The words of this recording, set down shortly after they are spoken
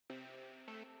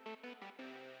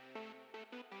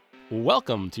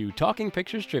Welcome to Talking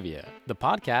Pictures Trivia, the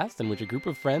podcast in which a group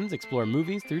of friends explore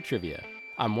movies through trivia.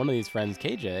 I'm one of these friends,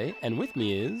 KJ, and with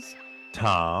me is...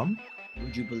 Tom.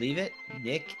 Would you believe it?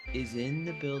 Nick is in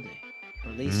the building,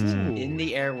 or at least Ooh. in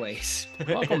the airways.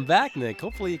 Welcome back, Nick.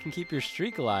 Hopefully you can keep your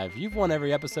streak alive. You've won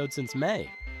every episode since May.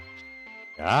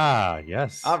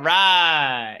 Yes. All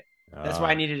right. That's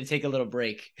why I needed to take a little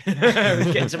break. It was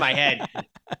getting to my head.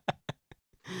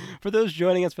 For those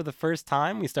joining us for the first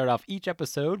time, we start off each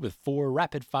episode with 4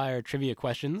 rapid-fire trivia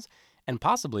questions and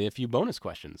possibly a few bonus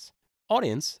questions.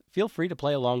 Audience, feel free to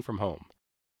play along from home.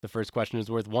 The first question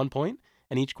is worth 1 point,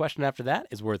 and each question after that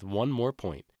is worth 1 more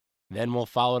point. Then we'll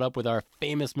follow it up with our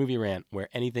famous movie rant where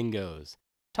anything goes.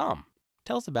 Tom,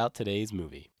 tell us about today's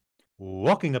movie.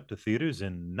 Walking up to theaters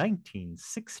in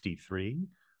 1963,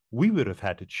 we would have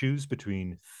had to choose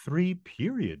between 3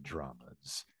 period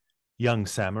dramas: Young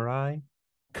Samurai,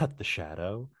 Cut the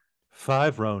Shadow,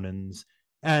 5 Ronins,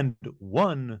 and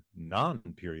 1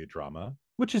 non-period drama,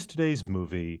 which is today's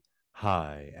movie,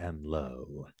 High and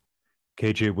Low.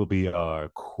 KJ will be our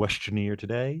questionnaire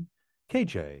today.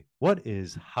 KJ, what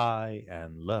is High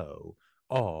and Low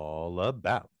all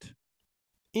about?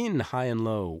 In High and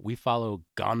Low, we follow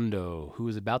Gondo, who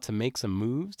is about to make some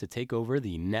moves to take over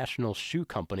the National Shoe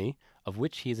Company, of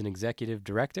which he is an executive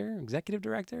director,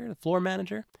 floor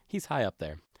manager. He's high up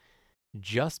there.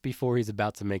 Just before he's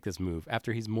about to make this move,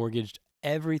 after he's mortgaged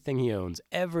everything he owns,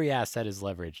 every asset is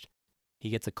leveraged, he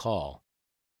gets a call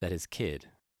that his kid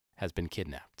has been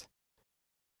kidnapped.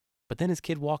 But then his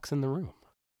kid walks in the room,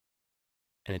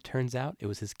 and it turns out it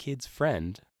was his kid's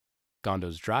friend,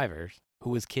 Gondo's driver, who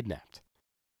was kidnapped.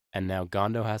 And now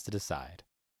Gondo has to decide,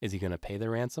 is he going to pay the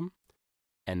ransom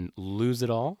and lose it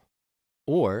all?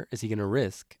 Or is he going to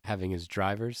risk having his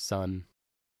driver's son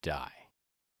die?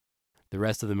 The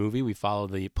rest of the movie, we follow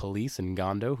the police and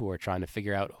Gondo who are trying to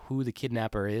figure out who the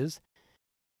kidnapper is,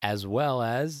 as well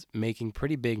as making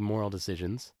pretty big moral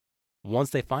decisions. Once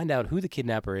they find out who the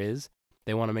kidnapper is,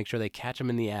 they want to make sure they catch him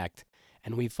in the act.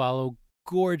 And we follow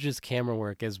gorgeous camera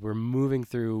work as we're moving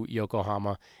through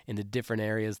Yokohama into different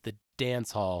areas, the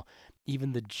dance hall,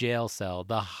 even the jail cell,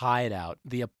 the hideout,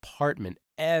 the apartment.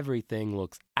 Everything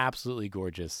looks absolutely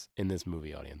gorgeous in this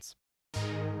movie, audience.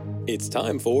 It's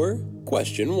time for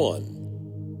question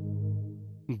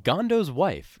 1. Gondo's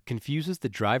wife confuses the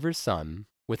driver's son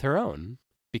with her own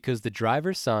because the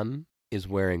driver's son is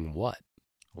wearing what?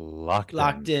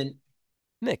 Locked in.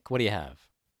 Nick, what do you have?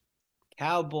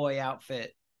 Cowboy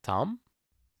outfit. Tom?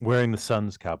 Wearing the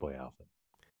son's cowboy outfit.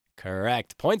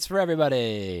 Correct. Points for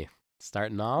everybody.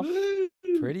 Starting off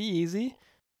pretty easy.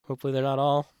 Hopefully they're not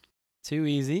all too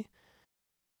easy.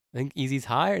 I think easy's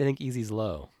high or I think easy's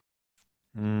low.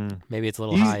 Maybe it's a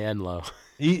little high and low.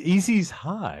 Easy's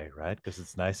high, right? Because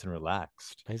it's nice and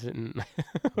relaxed. Nice and...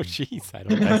 oh, jeez. I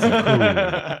don't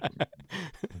know. Cool.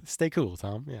 Stay cool,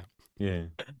 Tom. Yeah. Yeah.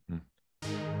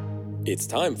 It's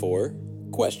time for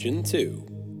question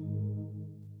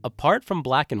 2. Apart from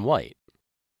black and white,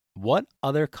 what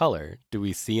other color do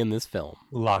we see in this film?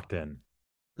 Locked in.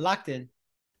 Locked in.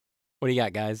 What do you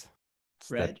got, guys? It's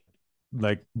Red. that,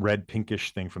 like, red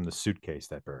pinkish thing from the suitcase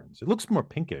that burns. It looks more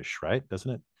pinkish, right? Doesn't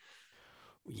it?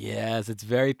 Yes, it's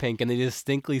very pink, and they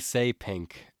distinctly say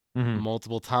pink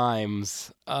multiple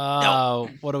times. Oh, No.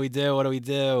 What do we do? What do we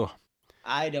do?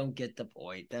 I don't get the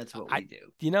point. That's what we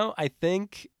do. You know, I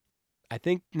think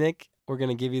Nick, we're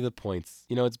gonna give you the points.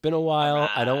 You know, it's been a while.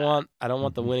 I don't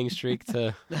want the winning streak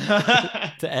to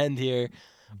to end here.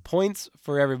 Points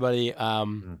for everybody,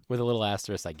 with a little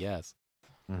asterisk, I guess.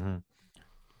 Mm-hmm.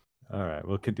 All right,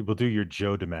 we'll do your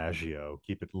Joe DiMaggio.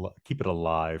 Keep it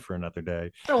alive for another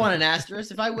day. I don't want an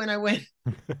asterisk. If I win, I win.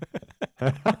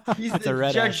 He's That's a the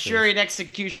red judge, asterisk. jury, and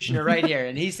executioner right here,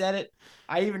 and he said it.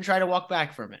 I even try to walk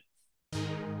back from it.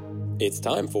 It's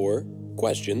time for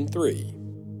question 3.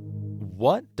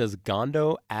 What does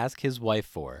Gondo ask his wife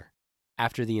for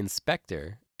after the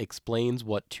inspector explains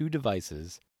what 2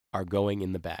 devices are going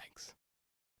in the bags?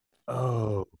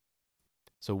 Oh.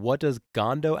 So what does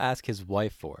Gondo ask his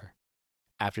wife for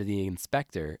after the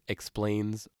inspector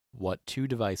explains what 2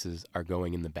 devices are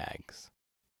going in the bags?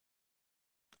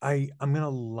 I'm gonna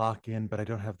lock in, but I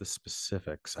don't have the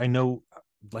specifics. I know,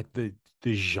 like, the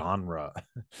genre,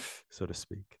 so to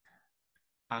speak.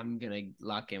 I'm gonna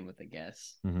lock in with a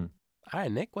guess. Mm-hmm. All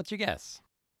right, Nick, what's your guess?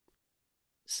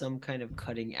 Some kind of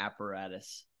cutting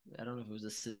apparatus. I don't know if it was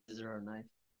a scissor or a knife.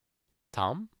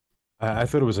 Tom? I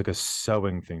thought it was like a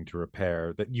sewing thing to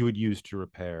repair that you would use to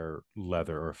repair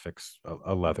leather or fix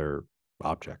a leather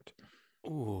object.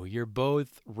 Ooh, you're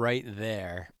both right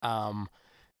there.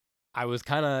 I was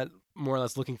kind of more or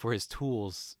less looking for his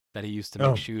tools that he used to make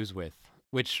Oh. shoes with,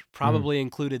 which probably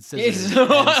included scissors It's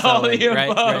and all sewing, the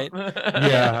right? above. Right?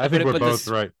 Yeah, I think But we're the both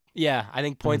right. Yeah, I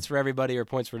think points for everybody or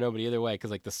points for nobody either way,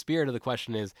 because like the spirit of the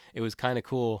question is, it was kind of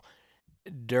cool.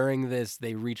 During this,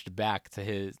 they reached back to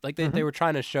his they were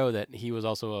trying to show that he was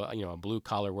also a blue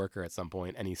collar worker at some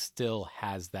point, and he still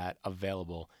has that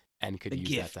available and could The use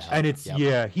gift. that to help. And it's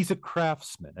Yep. he's a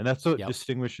craftsman, and that's what Yep.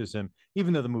 distinguishes him.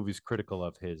 Even though the movie's critical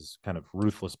of his kind of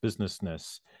ruthless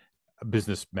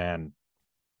businessman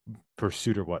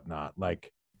pursuit or whatnot,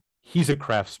 like he's a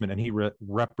craftsman, and he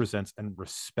represents and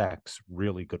respects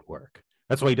really good work.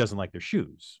 That's why he doesn't like their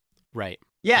shoes. Right.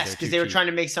 Yes, They're because too they were cheap. trying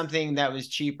to make something that was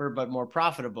cheaper but more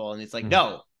profitable, and it's like, Mhm.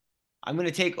 no, I'm going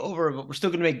to take over, but we're still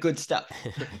going to make good stuff.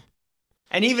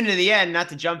 And even to the end, not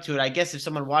to jump to it, I guess if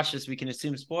someone watched this, we can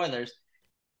assume spoilers.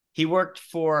 He worked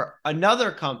for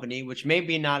another company, which may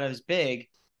be not as big,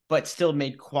 but still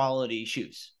made quality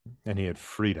shoes. And he had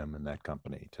freedom in that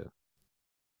company to.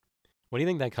 What do you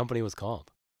think that company was called?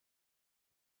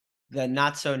 The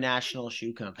Not So National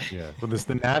Shoe Company. Yeah. Well, there's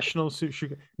the national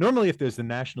shoe. Normally, if there's the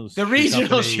national The shoe regional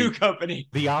company, shoe company.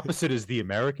 the opposite is the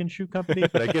American shoe company,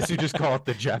 but I guess you just call it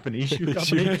the Japanese shoe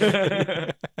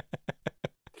company.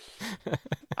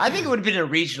 I think it would have been a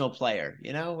regional player,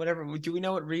 whatever. Do we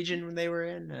know what region they were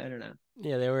in? I don't know.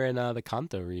 Yeah, they were in the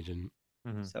Kanto region.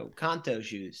 So Kanto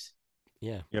shoes.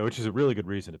 Yeah. Yeah, which is a really good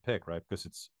reason to pick, right?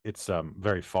 Because it's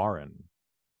very foreign,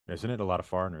 isn't it? A lot of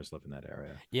foreigners live in that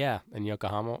area. Yeah, in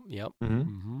Yokohama. Yep.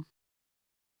 Mm-hmm.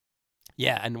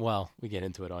 Yeah, and well, we get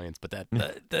into it, audience, but that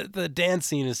the dance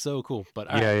scene is so cool. But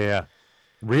Yeah.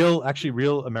 Real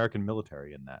American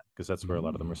military in that, because that's where a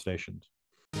lot of them were stationed.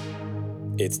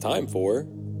 It's time for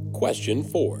question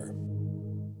 4.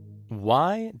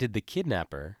 Why did the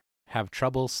kidnapper have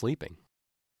trouble sleeping?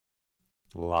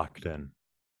 Locked in.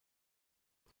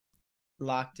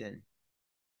 Locked in.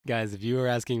 Guys, if you were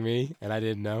asking me and I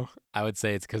didn't know, I would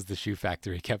say it's because the shoe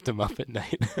factory kept him up at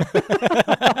night.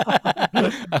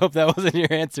 I hope that wasn't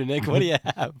your answer, Nick. What do you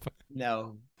have?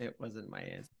 No, it wasn't my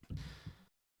answer.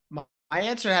 My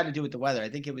answer had to do with the weather. I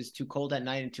think it was too cold at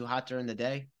night and too hot during the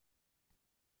day.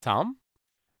 Tom?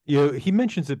 He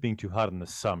mentions it being too hot in the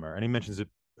summer, and he mentions it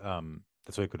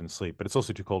that's why he couldn't sleep, but it's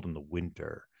also too cold in the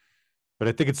winter. But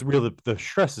I think it's real. The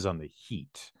stress is on the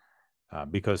heat,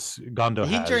 because Gondo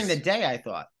The heat during the day, I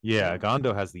thought. Yeah,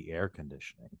 Gondo has the air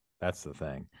conditioning. That's the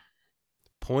thing.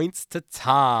 Points to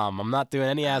Tom. I'm not doing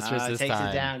any answers this takes time.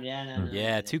 it down. Yeah, no,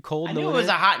 Yeah, too cold I in the knew it winter. was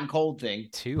a hot and cold thing.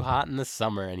 Too hot in the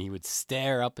summer, and he would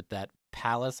stare up at that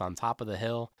palace on top of the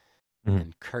hill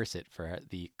and curse it for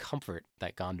the comfort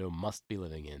that Gondo must be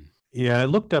living in. Yeah, I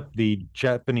looked up the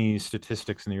Japanese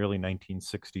statistics in the early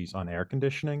 1960s on air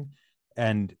conditioning,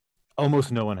 and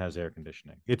almost no one has air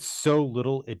conditioning. It's so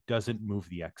little, it doesn't move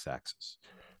the x-axis.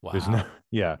 Wow. There's no,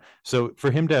 yeah. So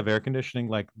for him to have air conditioning,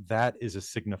 like that is a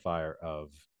signifier of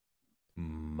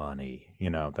money.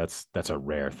 That's a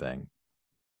rare thing.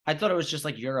 I thought it was just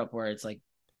like Europe, where it's like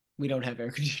we don't have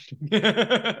air conditioning.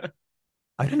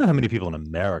 I don't know how many people in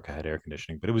America had air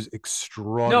conditioning, but it was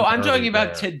extraordinary. No, I'm talking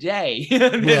about today.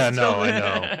 Yeah, no, I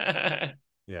know.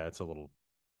 Yeah, it's a little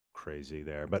crazy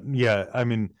there, but yeah, I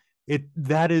mean,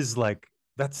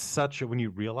 that's such a, when you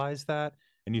realize that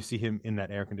and you see him in that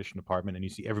air-conditioned apartment and you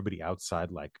see everybody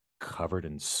outside like covered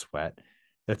in sweat,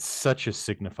 that's such a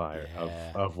signifier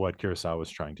of what Kurosawa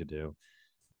was trying to do.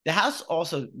 The house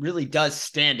also really does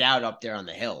stand out up there on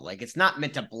the hill. Like it's not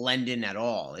meant to blend in at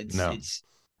all. It's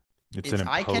an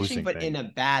eye-catching, but thing. in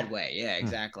a bad way. Yeah,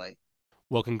 exactly.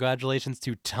 Well, congratulations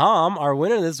to Tom, our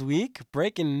winner this week,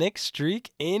 breaking Nick's streak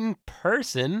in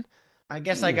person. I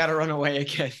guess I got to run away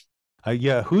again.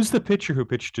 Yeah, who's the pitcher who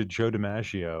pitched to Joe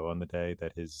DiMaggio on the day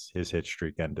that his hit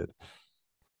streak ended?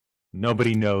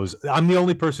 Nobody knows. I'm the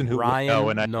only person who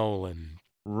Ryan Nolan.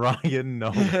 Ryan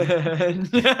Nolan.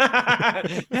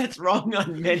 That's wrong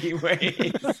on many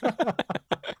ways.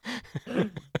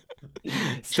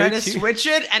 Trying to switch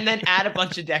it and then add a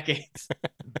bunch of decades.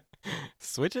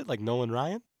 Switch it like Nolan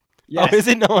Ryan? Yes. Oh, is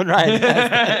it Nolan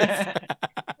Ryan?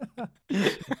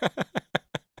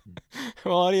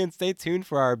 Well, audience, stay tuned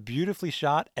for our beautifully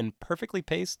shot and perfectly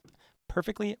paced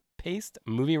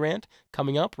movie rant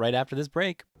coming up right after this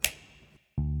break.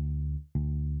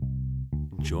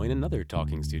 Join another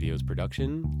Talking Studios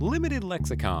production, Limited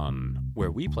Lexicon,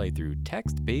 where we play through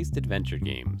text-based adventure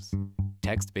games.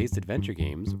 Text-based adventure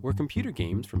games were computer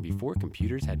games from before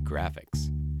computers had graphics.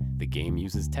 The game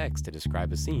uses text to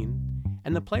describe a scene,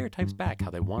 and the player types back how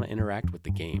they want to interact with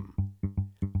the game.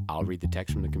 I'll read the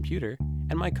text from the computer,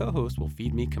 and my co-host will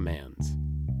feed me commands.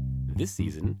 This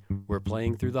season, we're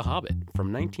playing through The Hobbit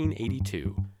from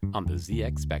 1982 on the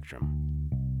ZX Spectrum.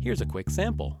 Here's a quick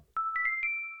sample.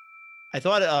 I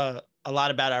thought a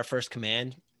lot about our first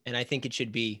command, and I think it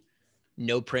should be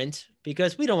no print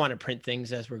because we don't want to print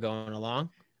things as we're going along.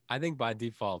 I think by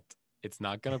default, it's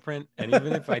not going to print. And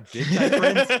even if I did type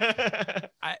print,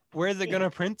 where is it going to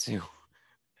print to?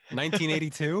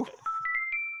 1982?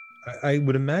 I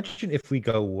would imagine if we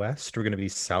go west, we're going to be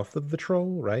south of the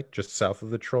troll, right? Just south of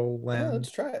the troll land. Yeah,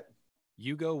 let's try it.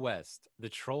 You go west. The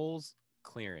troll's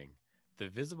clearing. The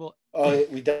visible. Oh,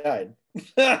 we died.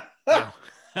 Oh.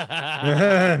 All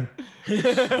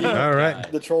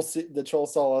right. The troll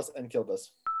saw us and killed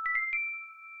us.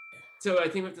 So I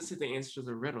think we have to say the answer to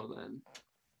the riddle then.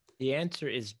 The answer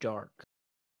is dark.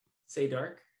 Say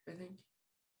dark, I think.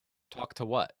 Talk to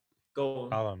what?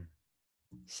 Gollum.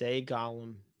 Say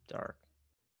Gollum dark.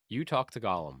 You talk to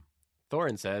Gollum.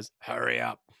 Thorin says, hurry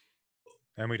up.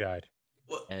 And we died.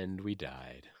 And we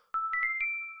died.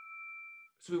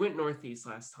 So we went northeast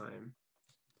last time.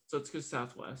 So let's go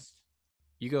southwest.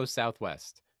 You go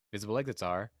southwest. Visible exits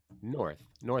are north,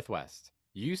 northwest.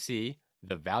 You see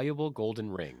the valuable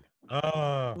golden ring.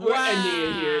 Oh. We're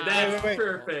ending it here. That's Wait.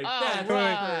 perfect. All That's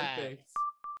right. perfect.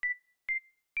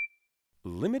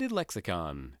 Limited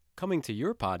Lexicon, coming to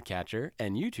your podcatcher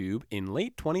and YouTube in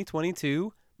late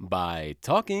 2022 by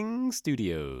Talking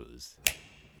Studios.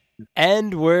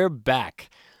 And we're back.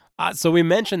 So we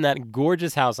mentioned that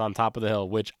gorgeous house on top of the hill,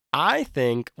 which I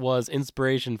think was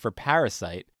inspiration for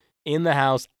Parasite in the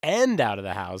house and out of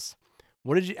the house.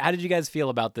 How did you guys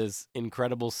feel about this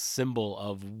incredible symbol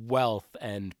of wealth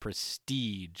and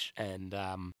prestige and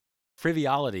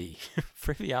frivolity?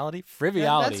 frivolity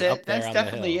That's up it. there That's on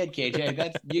definitely the hill. it,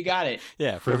 KJ. You got it.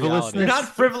 Yeah, Frivolousness. You're frivolity.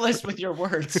 not frivolous with your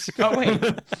words. Oh wait.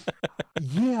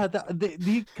 Yeah,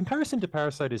 the comparison to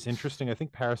Parasite is interesting. I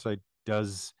think Parasite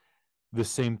does the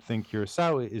same thing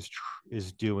Kurosawa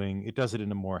is doing. It does it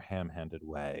in a more ham-handed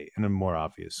way, in a more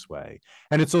obvious way.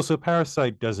 And it's also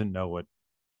Parasite doesn't know what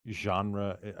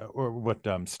genre or what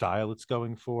style it's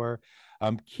going for.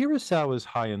 Kurosawa's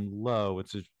High and Low,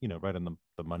 it's right on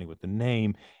the money with the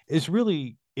name, is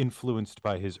really influenced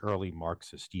by his early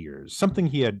Marxist years, something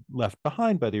he had left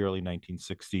behind by the early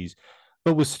 1960s,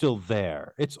 but was still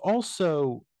there. It's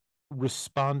also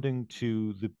responding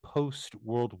to the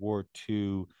post-World War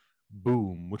II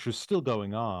boom, which was still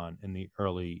going on in the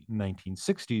early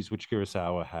 1960s, which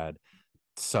Kurosawa had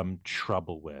some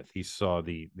trouble with. He saw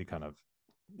the kind of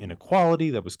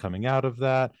inequality that was coming out of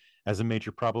that as a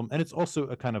major problem. And it's also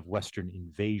a kind of Western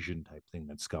invasion type thing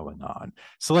that's going on.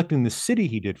 Selecting the city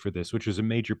he did for this, which was a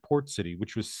major port city,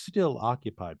 which was still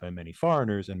occupied by many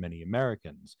foreigners and many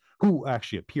Americans who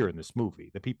actually appear in this movie.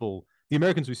 The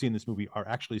Americans we see in this movie are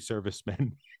actually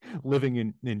servicemen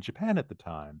living in Japan at the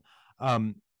time.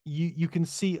 You can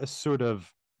see a sort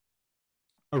of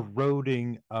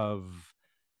eroding of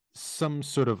some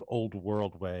sort of old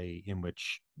world way in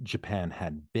which Japan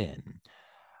had been.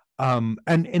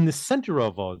 And in the center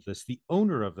of all of this, the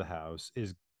owner of the house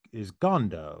is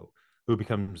Gondo, who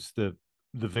becomes the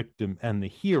victim and the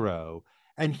hero.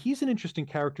 And he's an interesting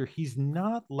character. He's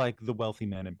not like the wealthy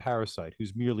man in Parasite,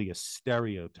 who's merely a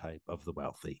stereotype of the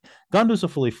wealthy. Gondo's a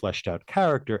fully fleshed out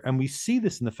character. And we see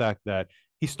this in the fact that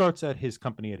he starts at his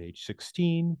company at age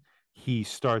 16. He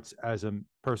starts as a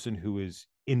person who is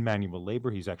in manual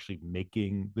labor. He's actually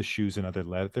making the shoes and other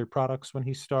leather products when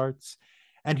he starts.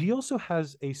 And he also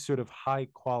has a sort of high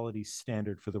quality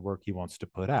standard for the work he wants to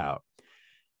put out.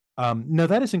 Now,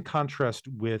 that is in contrast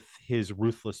with his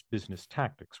ruthless business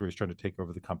tactics, where he's trying to take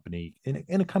over the company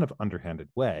in a kind of underhanded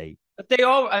way. But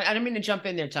I don't mean to jump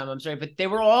in there, Tom. I'm sorry, but they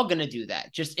were all going to do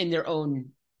that, just in their own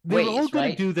They ways, were all going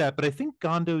right? to do that, but I think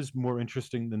Gondo's more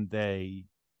interesting than they,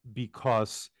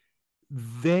 because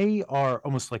they are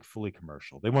almost like fully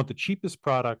commercial. They want the cheapest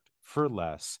product for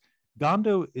less.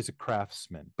 Gondo is a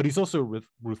craftsman, but he's also a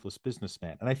ruthless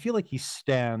businessman. And I feel like he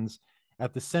stands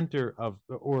at the center of,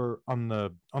 or on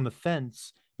the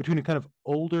fence between a kind of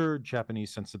older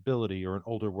Japanese sensibility or an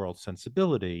older world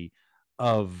sensibility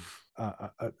of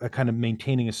a kind of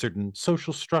maintaining a certain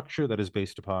social structure that is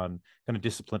based upon kind of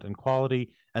discipline and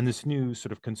quality, and this new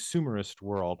sort of consumerist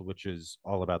world, which is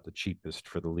all about the cheapest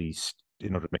for the least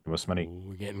in order to make the most money. Ooh,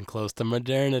 we're getting close to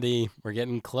modernity. We're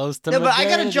getting close to No, modernity. but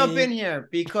I got to jump in here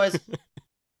because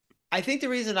I think the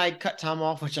reason I cut Tom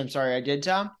off, which I'm sorry I did,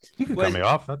 Tom, You can was cut me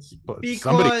off. That's somebody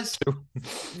because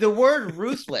the word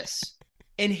ruthless,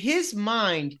 in his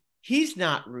mind, he's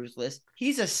not ruthless.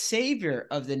 He's a savior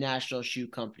of the National Shoe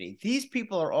Company. These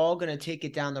people are all going to take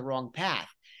it down the wrong path.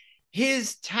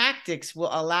 His tactics will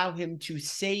allow him to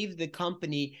save the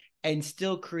company and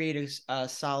still create a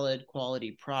solid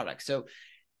quality product. So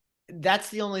that's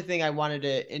the only thing I wanted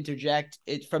to interject.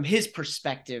 It from his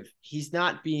perspective, he's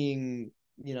not being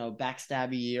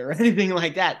backstabby or anything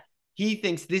like that. He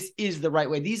thinks this is the right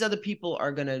way. These other people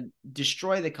are going to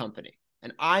destroy the company,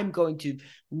 and I'm going to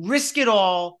risk it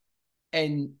all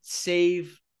and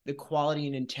save the quality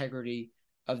and integrity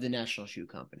of the National Shoe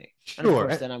Company. And of Sure.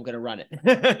 course, then I'm going to run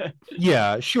it.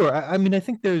 Yeah, sure. I mean, I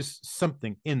think there's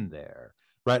something in there,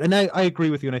 right? And I agree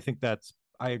with you, and I think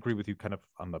I agree with you kind of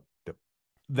on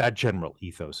that general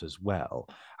ethos as well.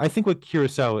 I think what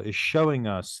Kurosawa is showing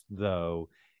us, though,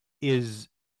 is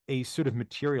a sort of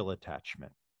material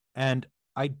attachment. And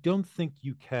I don't think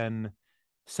you can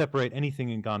separate anything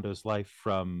in Gondo's life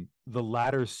from the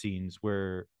latter scenes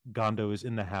where Gondo is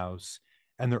in the house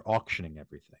and they're auctioning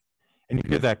everything. And you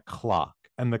hear that clock,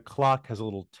 and the clock has a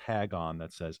little tag on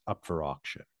that says up for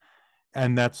auction.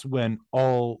 And that's when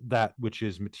all that which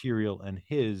is material and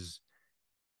his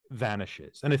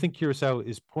vanishes. And I think Kurosawa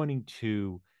is pointing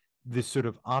to this sort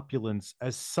of opulence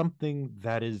as something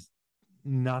that is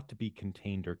not to be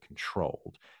contained or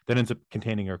controlled, that ends up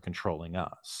containing or controlling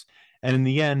us. And in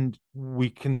the end, we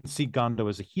can see Gondo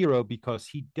as a hero because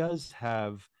he does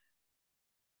have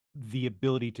the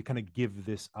ability to kind of give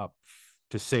this up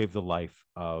to save the life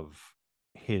of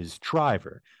his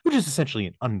driver, which is essentially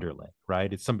an underling,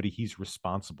 right? It's somebody he's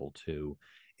responsible to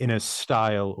in a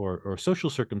style or social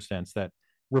circumstance that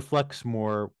reflects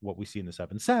more what we see in the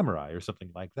Seven Samurai or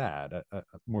something like that, a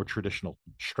more traditional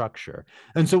structure.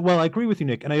 And so, while I agree with you,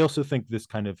 Nick, and I also think this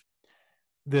kind of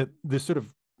this sort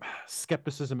of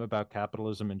skepticism about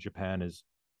capitalism in Japan is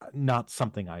not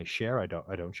something I share. I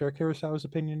don't share Kurosawa's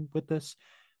opinion with this,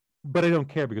 but I don't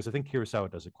care because I think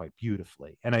Kurosawa does it quite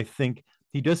beautifully. And I think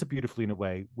he does it beautifully in a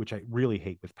way which I really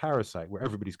hate with Parasite, where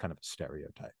everybody's kind of a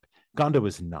stereotype. Gondo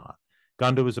is not.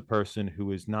 Gondo is a person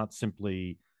who is not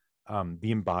simply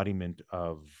the embodiment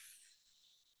of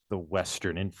the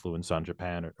Western influence on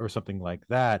Japan or something like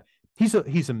that. He's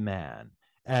a man,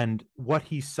 and what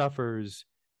he suffers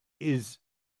is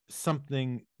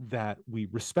something that we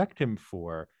respect him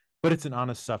for, but it's an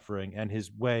honest suffering, and his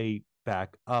way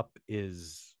back up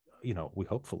is, we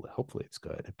hopefully it's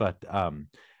good, but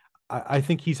I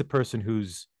think he's a person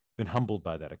who's been humbled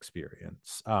by that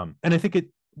experience, and I think it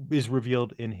is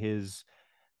revealed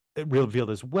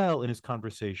as well in his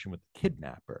conversation with the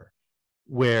kidnapper,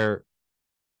 where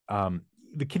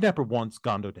the kidnapper wants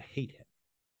Gondo to hate him,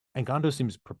 and Gondo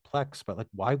seems perplexed, but like,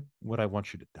 why would I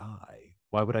want you to die?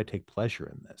 Why would I take pleasure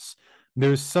in this?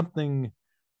 There's something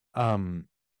um,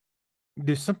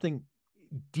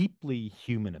 deeply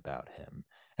human about him,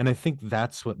 and I think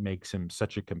that's what makes him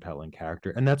such a compelling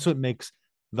character, and that's what makes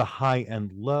the high and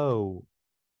low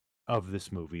of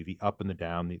this movie, the up and the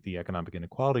down, the economic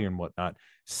inequality and whatnot,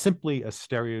 simply a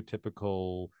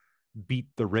stereotypical beat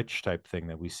the rich type thing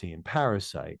that we see in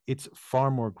Parasite. It's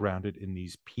far more grounded in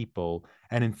these people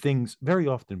and in things very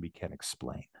often we can't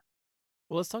explain.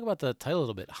 Well, let's talk about the title a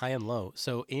little bit, High and Low.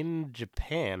 So in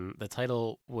Japan, the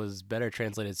title was better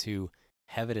translated to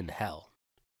Heaven and Hell,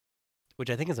 which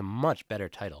I think is a much better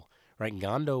title, right?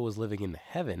 Gondo was living in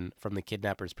heaven from the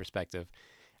kidnapper's perspective.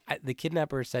 The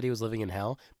kidnapper said he was living in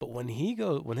hell, but when they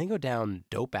go down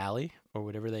Dope Alley or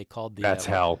whatever they called That's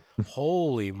hell.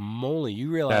 Holy moly! You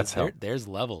realize That's hell. There's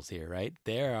levels here, right?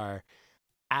 There are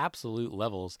absolute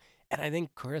levels, and I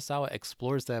think Kurosawa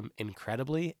explores them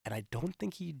incredibly, and I don't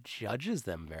think he judges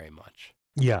them very much.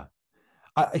 Yeah,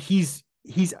 he's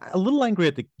a little angry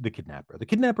at the kidnapper. The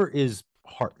kidnapper is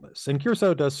heartless, and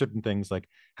Kurosawa does certain things like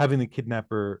having the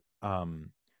kidnapper.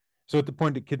 So at the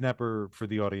point the kidnapper, for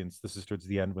the audience, this is towards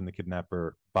the end when the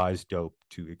kidnapper buys dope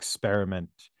to experiment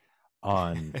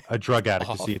on a drug addict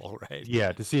Awful, to see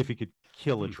right? to see if he could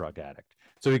kill a drug addict.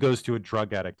 So he goes to a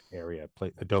drug addict area,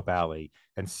 a dope alley,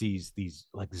 and sees these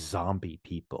like zombie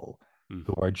people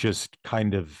who are just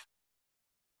kind of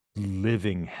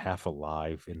living half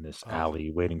alive in this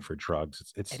alley waiting for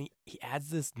drugs. It's and he adds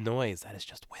this noise that is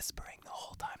just whispering the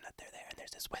whole time that they're there, and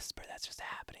there's this whisper that's just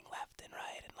happening left and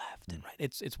right and left and right.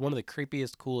 It's one of the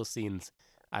creepiest, coolest scenes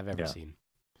I've ever seen.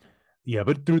 Yeah,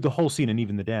 but through the whole scene and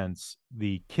even the dance,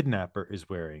 the kidnapper is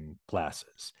wearing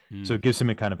glasses, so it gives him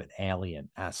a kind of an alien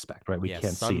aspect, right? We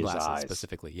can't see his eyes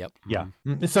specifically. Yep. Yeah,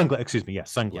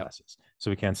 sunglasses.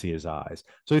 So we can't see his eyes.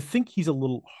 So I think he's a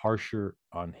little harsher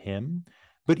on him.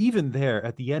 But even there,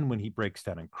 at the end, when he breaks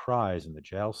down and cries in the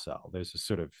jail cell, there's a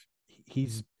sort of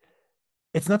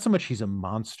it's not so much he's a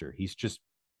monster, he's just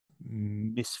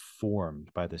misformed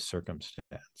by this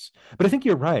circumstance. But I think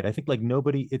you're right. I think like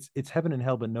nobody, it's heaven and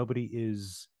hell, but nobody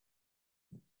is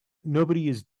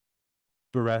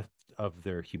bereft of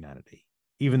their humanity.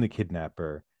 Even the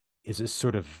kidnapper is a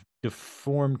sort of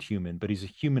deformed human, but he's a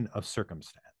human of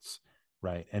circumstance,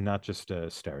 right? And not just a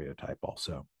stereotype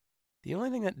also. The only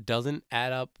thing that doesn't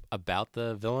add up about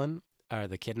the villain or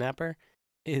the kidnapper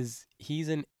is he's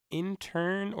an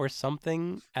intern or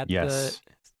something at Yes.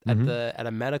 Mhm. at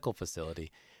a medical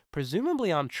facility,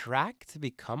 presumably on track to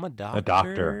become a A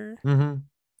doctor.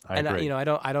 I And agree. I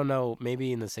don't know.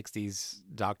 Maybe in the '60s,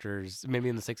 maybe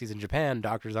in the '60s in Japan,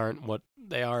 doctors aren't what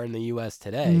they are in the U.S.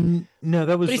 today. No,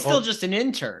 that was But he's still just an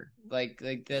intern. Like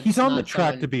that's he's on the not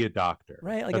track to someone- be a doctor.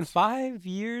 Right, like in 5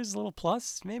 years, a little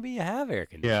plus, maybe you have air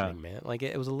conditioning, man. Like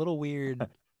it was a little weird.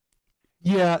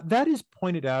 Yeah, that is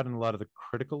pointed out in a lot of the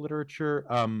critical literature.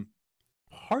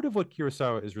 Part of what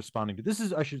Kurosawa is responding to, this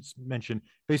is, I should mention,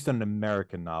 based on an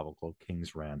American novel called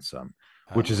King's Ransom,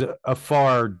 which is a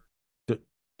far, I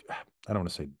don't want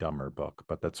to say dumber book,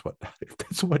 but that's what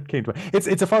came to it.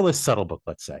 It's a far less subtle book,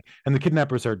 let's say. And the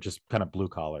kidnappers are just kind of blue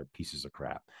collar pieces of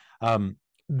crap.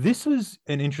 This was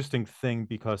an interesting thing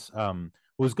because what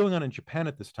was going on in Japan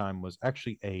at this time was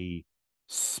actually a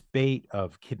spate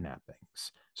of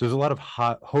kidnappings. So there's a lot of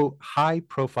high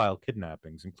profile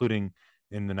kidnappings, including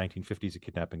in the 1950s, a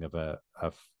kidnapping of a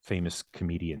famous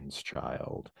comedian's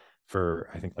child for,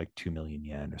 I think, like 2 million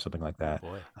yen or something like that.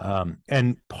 Boy.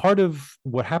 And part of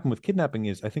what happened with kidnapping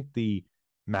is, I think the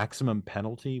maximum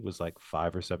penalty was like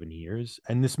 5 or 7 years.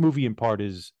 And this movie in part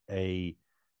is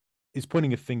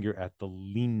pointing a finger at the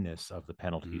leanness of the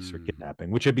penalties for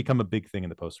kidnapping, which had become a big thing in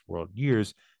the post-war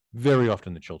years. Very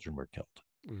often the children were killed.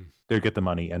 They would get the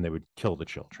money and they would kill the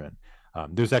children.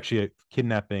 There's actually a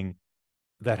kidnapping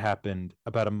that happened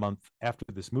about a month after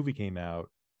this movie came out,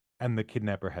 and the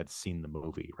kidnapper had seen the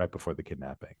movie right before the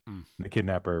kidnapping. The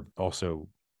kidnapper also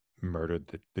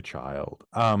murdered the child.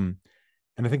 And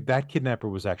I think that kidnapper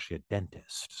was actually a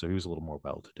dentist, so he was a little more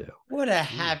well-to-do. What a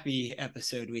happy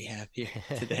episode we have here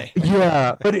today.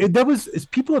 Yeah, but that was, as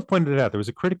people have pointed out, there was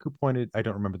a critic who pointed, I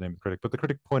don't remember the name of the critic, but the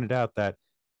critic pointed out that,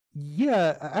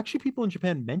 yeah, actually people in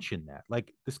Japan mentioned that.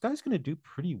 Like, this guy's going to do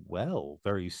pretty well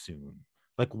very soon.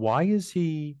 Like, why is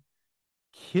he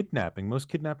kidnapping? Most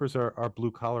kidnappers are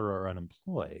blue collar or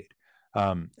unemployed.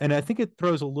 And I think it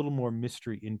throws a little more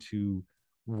mystery into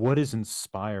what is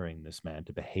inspiring this man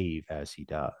to behave as he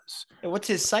does. And what's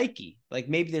his psyche? Like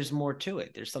maybe there's more to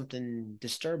it. There's something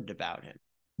disturbed about him.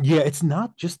 Yeah, it's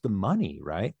not just the money,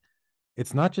 right?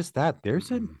 It's not just that.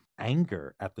 There's an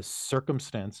anger at the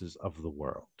circumstances of the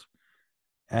world.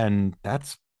 And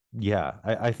that's, yeah,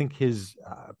 I think his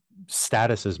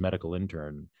status as medical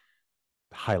intern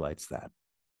highlights that.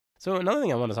 So another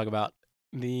thing I want to talk about,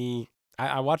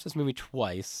 I watched this movie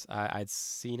twice. I'd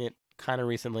seen it kind of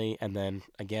recently and then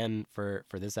again for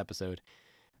this episode.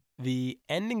 The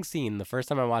ending scene, the first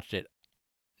time I watched it,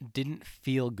 didn't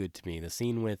feel good to me. The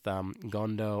scene with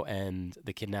Gondo and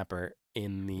the kidnapper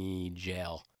in the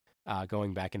jail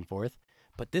going back and forth.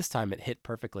 But this time it hit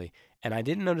perfectly. And I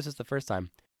didn't notice this the first time,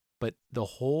 but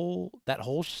that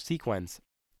whole sequence,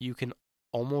 you can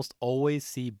almost always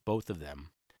see both of them.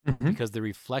 Because the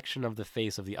reflection of the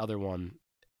face of the other one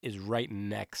is right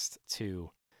next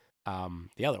to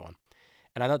the other one.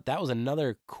 And I thought that was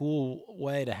another cool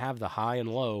way to have the high and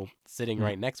low sitting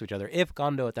right next to each other, if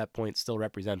Gondo at that point still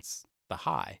represents the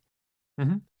high.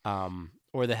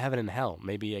 Or the heaven and hell.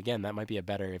 Maybe, again, that might be a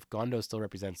better, if Gondo still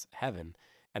represents heaven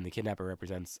and the kidnapper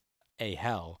represents a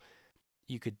hell,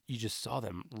 you just saw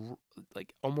them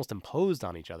like almost imposed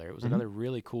on each other. It was another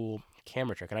really cool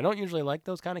camera trick. And I don't usually like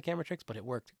those kind of camera tricks, but it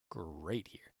worked great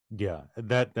here. Yeah,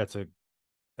 that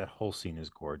whole scene is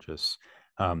gorgeous.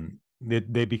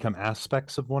 They become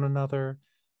aspects of one another.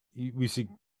 We see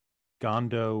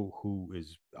Gondo, who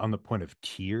is on the point of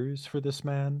tears for this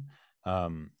man.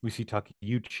 We see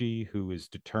Takeuchi, who is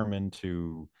determined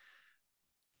to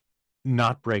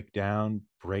not break down,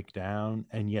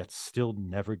 and yet still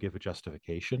never give a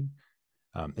justification.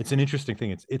 It's an interesting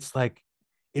thing. It's like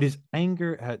it is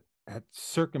anger at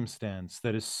circumstance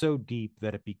that is so deep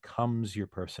that it becomes your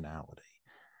personality,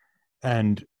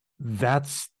 and that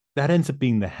ends up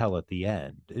being the hell at the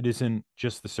end. It isn't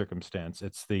just the circumstance;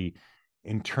 it's the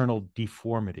internal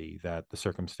deformity that the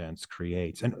circumstance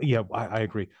creates. And yeah, I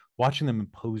agree. Watching them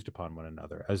imposed upon one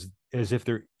another as if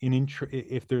they're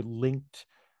if they're linked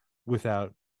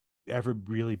without ever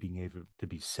really being able to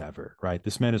be severed, right?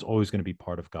 This man is always going to be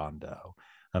part of Gondo.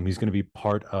 He's going to be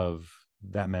part of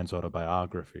that man's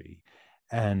autobiography.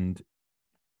 And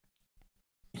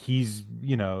he's,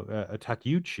 a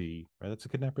Takeuchi, right? That's a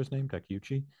kidnapper's name,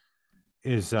 Takeuchi,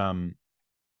 is,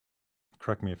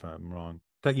 correct me if I'm wrong.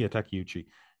 Takeuchi.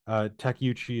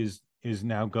 Takeuchi is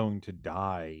now going to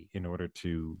die in order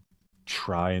to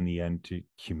try in the end to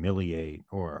humiliate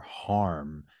or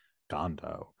harm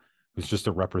Gondo, who's just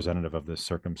a representative of this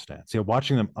circumstance.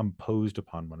 Watching them imposed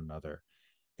upon one another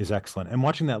is excellent. And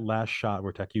watching that last shot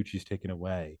where Takeuchi's taken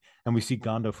away, and we see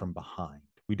Gondo from behind.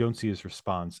 We don't see his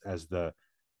response as the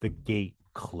gate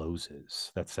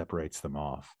closes that separates them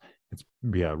off. It's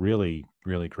really,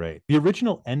 really great. The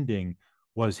original ending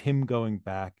was him going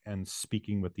back and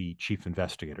speaking with the chief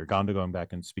investigator, Gondo going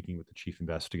back and speaking with the chief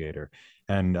investigator.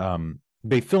 And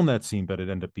they filmed that scene, but it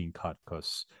ended up being cut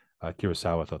because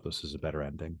Kurosawa thought this was a better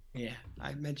ending. Yeah,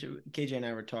 I mentioned KJ and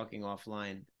I were talking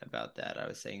offline about that. I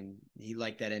was saying he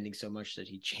liked that ending so much that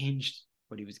he changed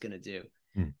what he was going to do.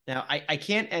 Now, I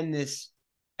can't end this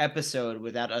episode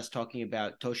without us talking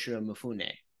about Toshiro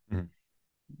Mifune.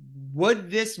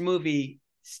 Would this movie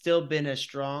still been as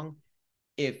strong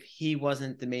if he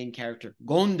wasn't the main character,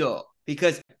 Gondo?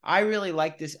 Because I really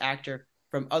like this actor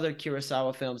from other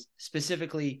Kurosawa films,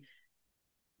 specifically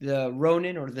the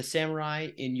Ronin or the samurai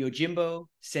in Yojimbo,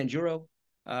 Sanjuro.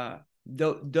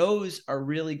 Those are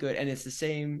really good, and it's the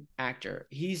same actor.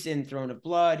 He's in Throne of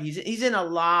Blood. He's in a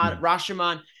lot.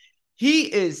 Rashomon.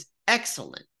 He is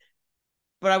excellent.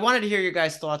 But I wanted to hear your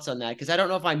guys' thoughts on that because I don't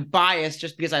know if I'm biased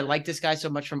just because I like this guy so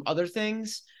much from other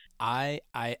things.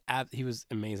 He was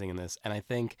amazing in this, and I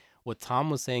think what Tom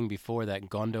was saying before, that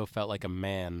Gondo felt like a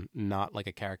man, not like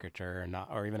a caricature,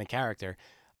 or even a character.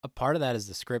 A part of that is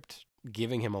the script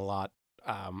giving him a lot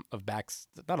of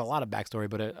not a lot of backstory,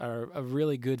 but a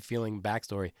really good feeling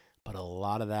backstory. But a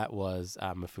lot of that was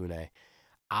Mifune.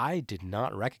 I did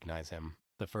not recognize him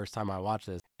the first time I watched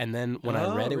this. And then when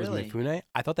I read it was Mifune,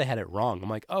 I thought they had it wrong. I'm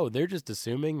like, oh, they're just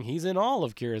assuming he's in all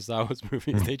of Kurosawa's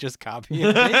movies. They just copy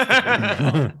and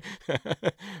paste him.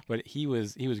 But he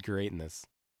was great in this.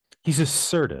 He's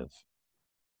assertive.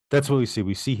 That's what we see.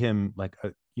 We see him like,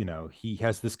 he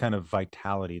has this kind of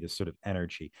vitality, this sort of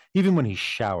energy. Even when he's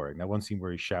showering, that one scene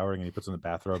where he's showering and he puts on the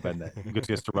bathrobe and he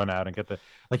has to run out and get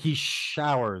he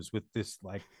showers with this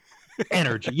like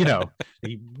energy,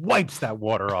 he wipes that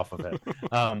water off of it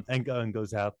and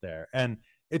goes out there. And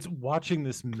it's watching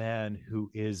this man who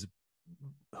is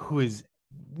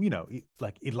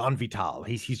like Elan Vital.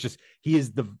 He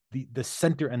is the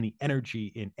center and the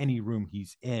energy in any room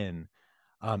he's in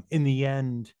the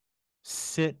end,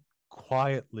 sit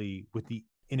quietly with the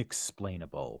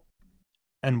inexplainable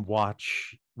and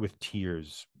watch with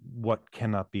tears what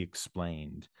cannot be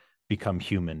explained become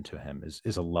human to him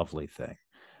is a lovely thing.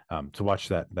 To watch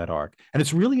that arc. And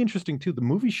it's really interesting too. The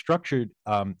movie structured,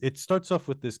 it starts off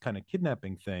with this kind of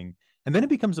kidnapping thing, and then it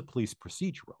becomes a police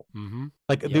procedural.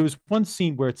 There was one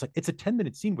scene where it's a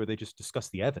 10-minute scene where they just discuss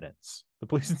the evidence. The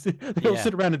police they all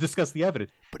sit around and discuss the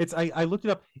evidence. I looked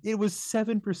it up. It was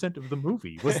 7% of the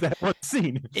movie was that one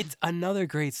scene. It's another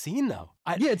great scene though.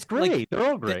 It's great. They're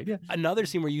all great. Another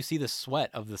scene where you see the sweat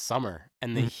of the summer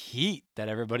and the heat that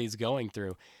everybody's going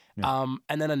through. And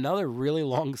then another really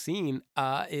long scene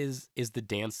is the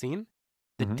dance scene.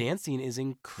 The dance scene is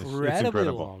incredibly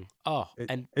long.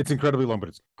 It's incredibly long, but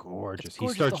it's gorgeous. He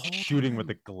starts shooting with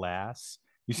the glass.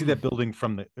 You see that building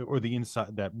from the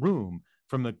inside, that room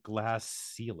from the glass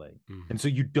ceiling. And so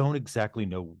you don't exactly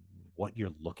know what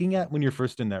you're looking at when you're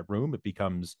first in that room. It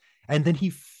becomes, and then he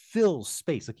fills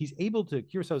space. Like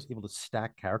Kurosawa's able to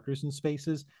stack characters in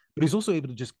spaces, but he's also able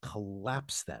to just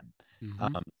collapse them.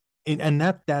 And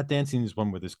that dancing is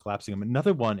one where there's collapsing them.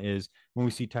 Another one is when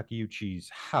we see Takeuchi's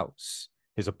house,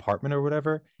 his apartment or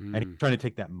whatever, and he's trying to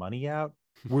take that money out.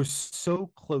 We're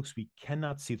so close, we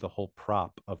cannot see the whole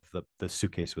prop of the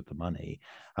suitcase with the money.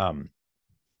 But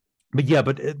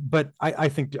I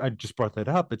think I just brought that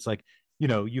up. It's like,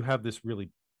 you have this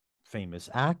really famous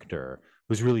actor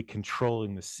who's really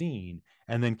controlling the scene,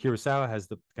 and then Kurosawa has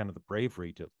the kind of the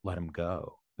bravery to let him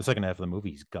go. The second half of the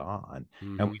movie, he's gone,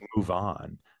 and we move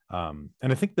on. And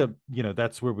I think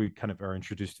that's where we kind of are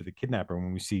introduced to the kidnapper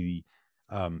when we see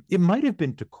it might have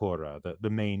been Takora, the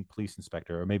main police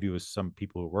inspector, or maybe it was some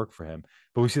people who work for him,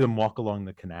 but we see them walk along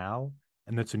the canal,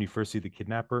 and that's when you first see the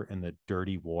kidnapper in the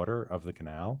dirty water of the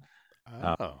canal.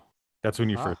 That's when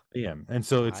you first see him. And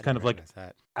so it's kind of like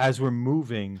as we're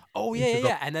moving.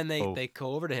 And then they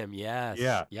go over to him. Yes.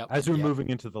 Yeah. Yep. As we're moving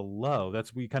into the low,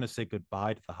 that's we kind of say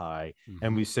goodbye to the high,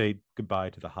 and we say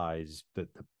goodbye to the highs, the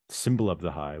symbol of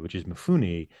the high, which is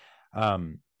Mifune.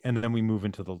 And then we move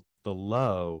into the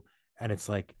low, and it's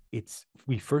like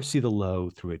we first see the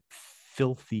low through a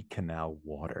filthy canal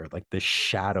water, like the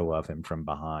shadow of him from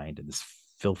behind in this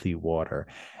filthy water.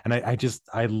 And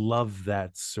I love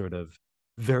that sort of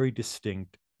very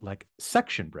distinct like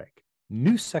section break,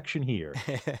 new section here.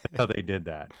 That's how they did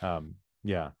that.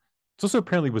 It's also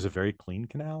apparently was a very clean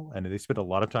canal, and they spent a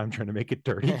lot of time trying to make it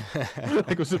dirty.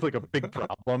 Like it was just like a big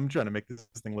problem trying to make this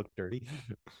thing look dirty.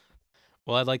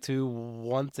 Well, I'd like to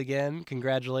once again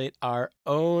congratulate our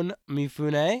own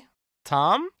Mifune,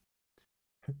 Tom.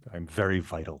 I'm very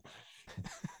vital.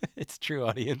 It's true,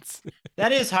 audience.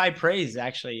 That is high praise,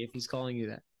 actually, if he's calling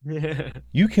you that.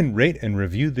 You can rate and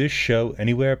review this show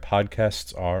anywhere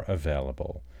podcasts are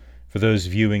available. For those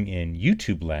viewing in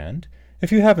YouTube land,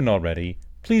 if you haven't already,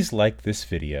 please like this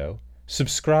video,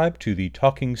 subscribe to the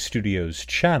Talking Studios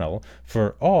channel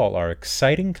for all our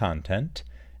exciting content,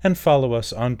 and follow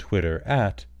us on Twitter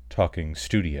at Talking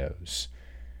Studios.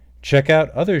 Check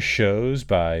out other shows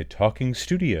by Talking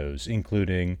Studios,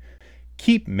 including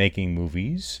Keep Making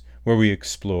Movies, where we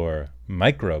explore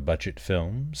micro-budget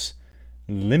films,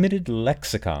 Limited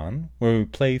Lexicon, where we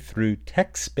play through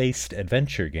text-based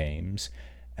adventure games,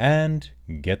 and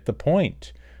Get the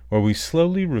Point, where we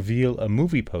slowly reveal a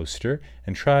movie poster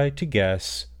and try to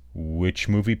guess which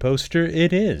movie poster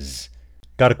it is.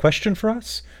 Got a question for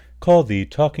us? Call the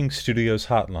Talking Studios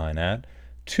hotline at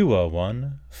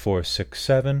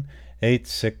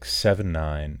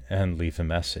 201-467-8679 and leave a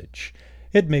message.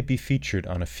 It may be featured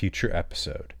on a future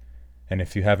episode. And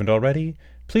if you haven't already,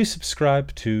 please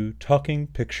subscribe to Talking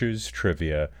Pictures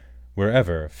Trivia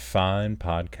wherever fine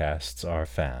podcasts are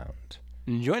found.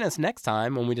 Join us next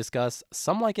time when we discuss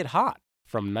Some Like It Hot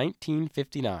from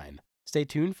 1959. Stay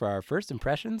tuned for our first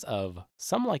impressions of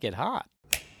Some Like It Hot.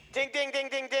 Ding, ding, ding,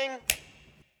 ding, ding.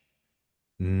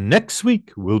 Next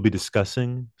week, we'll be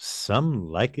discussing Some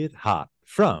Like It Hot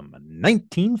from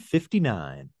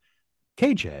 1959.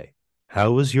 KJ,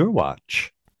 how was your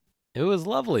watch? It was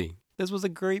lovely. This was a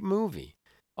great movie.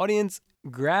 Audience,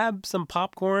 grab some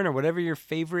popcorn or whatever your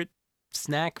favorite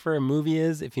snack for a movie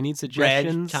is. If you need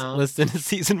suggestions, Tom. listen to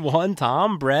season 1.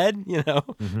 Tom, bread,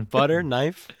 butter,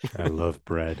 knife. I love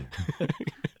bread.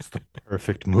 It's the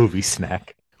perfect movie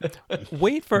snack.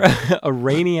 Wait for a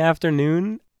rainy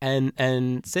afternoon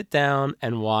and sit down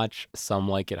and watch Some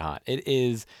Like It Hot. It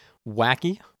is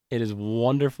wacky. It is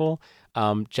wonderful.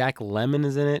 Jack Lemmon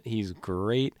is in it. He's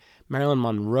great. Marilyn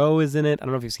Monroe is in it. I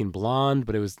don't know if you've seen Blonde,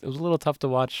 but it was a little tough to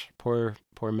watch. Poor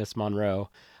Miss Monroe.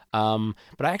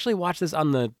 But I actually watched this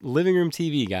on the living room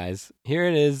TV, guys. Here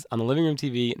it is on the living room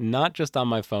TV, not just on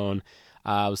my phone.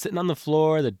 I was sitting on the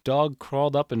floor. The dog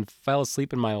crawled up and fell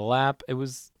asleep in my lap. It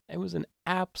was an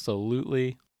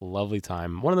absolutely lovely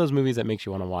time. One of those movies that makes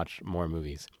you want to watch more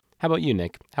movies. How about you,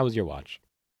 Nick? How was your watch?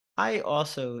 I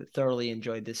also thoroughly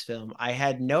enjoyed this film. I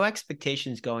had no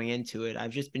expectations going into it.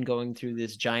 I've just been going through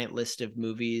this giant list of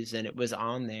movies, and it was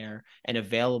on there and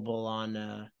available on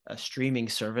a streaming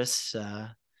service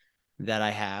that I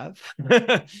have.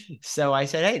 So I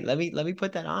said, "Hey, let me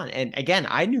put that on." And again,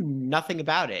 I knew nothing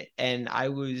about it, and I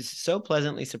was so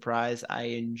pleasantly surprised. I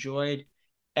enjoyed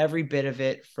every bit of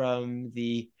it, from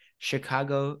the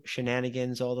Chicago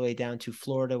shenanigans all the way down to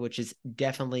Florida, which is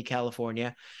definitely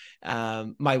California.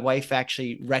 My wife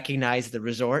actually recognized the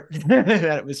resort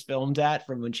that it was filmed at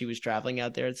from when she was traveling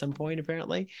out there at some point,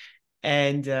 apparently.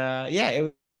 And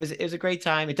it was a great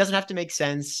time. It doesn't have to make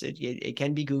sense. It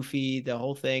can be goofy. The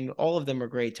whole thing, all of them are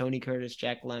great. Tony Curtis,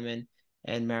 Jack Lemmon,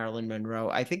 and Marilyn Monroe.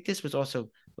 I think this was also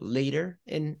later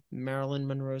in Marilyn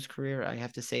Monroe's career. I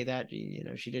have to say that,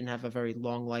 she didn't have a very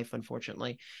long life,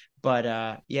 unfortunately. But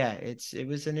it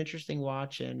was an interesting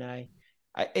watch, and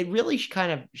it really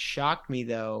kind of shocked me,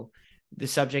 though, the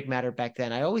subject matter back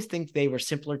then. I always think they were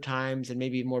simpler times and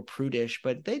maybe more prudish,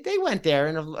 but they went there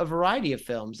in a variety of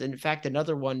films. In fact,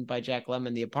 another one by Jack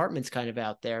Lemmon, The Apartment's kind of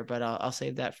out there, but I'll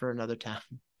save that for another time.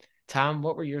 Tom,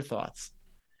 what were your thoughts?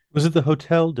 Was it the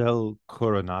Hotel del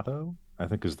Coronado? I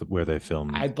think is where they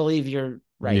filmed. I believe you're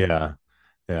right.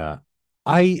 Yeah.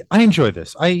 I enjoy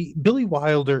this. Billy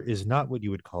Wilder is not what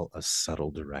you would call a subtle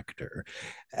director,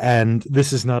 and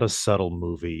this is not a subtle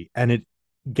movie, and it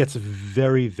gets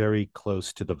very, very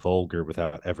close to the vulgar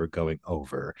without ever going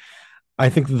over. I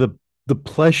think the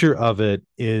pleasure of it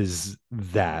is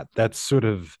that's sort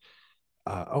of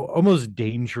almost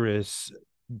dangerous,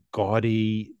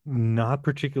 gaudy, not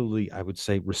particularly, I would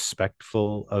say,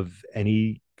 respectful of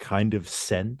any kind of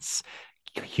sense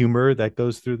humor that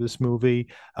goes through this movie.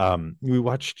 We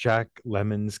watch Jack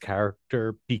Lemmon's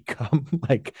character become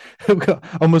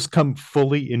almost come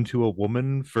fully into a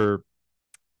woman for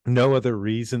no other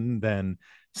reason than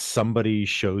somebody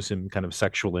shows him kind of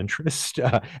sexual interest,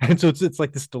 and so it's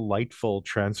like this delightful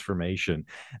transformation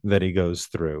that he goes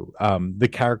through. The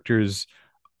characters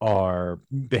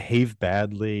behave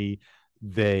badly.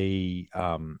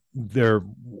 They're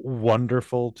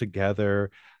wonderful together.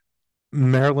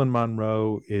 Marilyn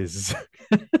Monroe is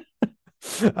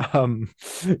what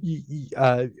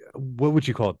would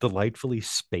you call it? Delightfully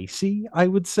spacey, I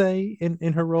would say,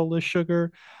 in her role as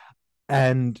Sugar.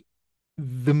 And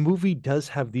the movie does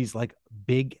have these like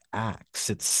big acts.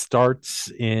 It starts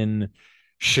in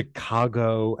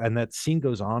Chicago, and that scene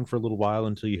goes on for a little while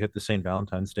until you hit the St.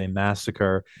 Valentine's Day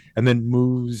Massacre, and then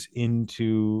moves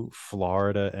into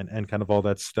Florida and kind of all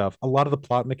that stuff. A lot of the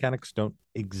plot mechanics don't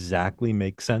exactly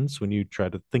make sense when you try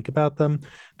to think about them,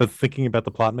 but thinking about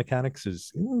the plot mechanics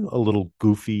is a little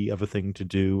goofy of a thing to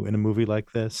do in a movie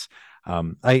like this.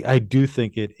 I do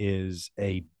think it is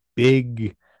a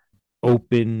big,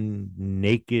 open,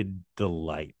 naked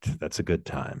delight. That's a good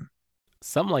time.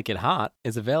 Some Like It Hot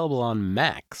is available on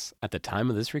Max at the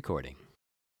time of this recording.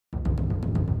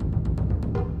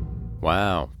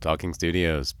 Wow, Talking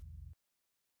Studios.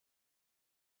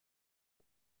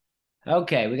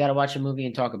 Okay, we got to watch a movie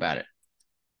and talk about it.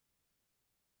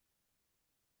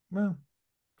 Well,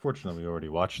 fortunately, we already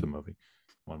watched the movie,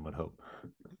 one would hope.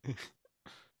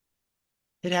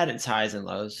 It had its highs and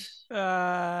lows.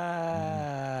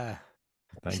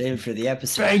 Thank Save you. it for the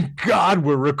episode. Thank God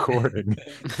we're recording.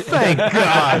 Thank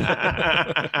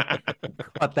God.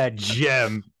 Got that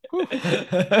gem.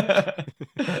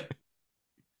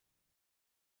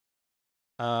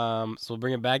 So we'll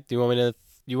bring it back. Do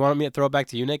you want me to throw it back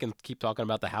to you, Nick, and keep talking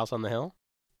about the house on the hill?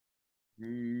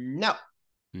 No.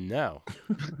 No.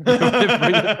 You want me to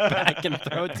bring it back and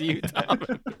throw it to you, Tom?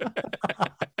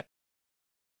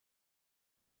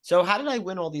 So how did I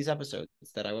win all these episodes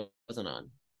that I wasn't on?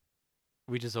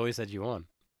 We just always said you won.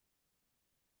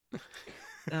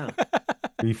 Oh.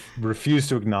 We refuse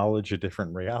to acknowledge a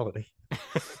different reality.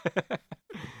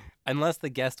 Unless the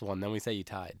guest won, then we say you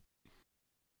tied.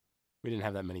 We didn't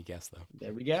have that many guests, though.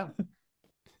 There we go.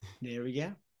 There we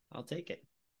go. I'll take it.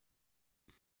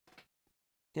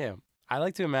 Yeah. I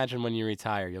like to imagine when you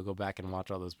retire, you'll go back and watch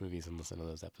all those movies and listen to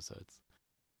those episodes.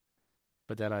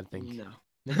 But then I think... No.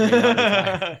 you may not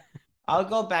retire. I'll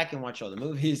go back and watch all the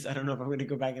movies. I don't know if I'm going to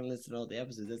go back and listen to all the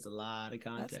episodes. That's a lot of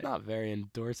content. That's not very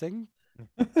endorsing.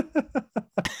 I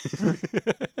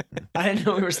didn't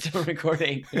know we were still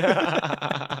recording.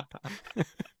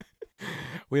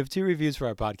 We have 2 reviews for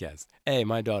our podcast. A,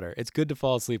 my daughter. It's good to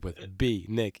fall asleep with. B,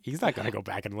 Nick. He's not going to go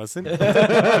back and listen.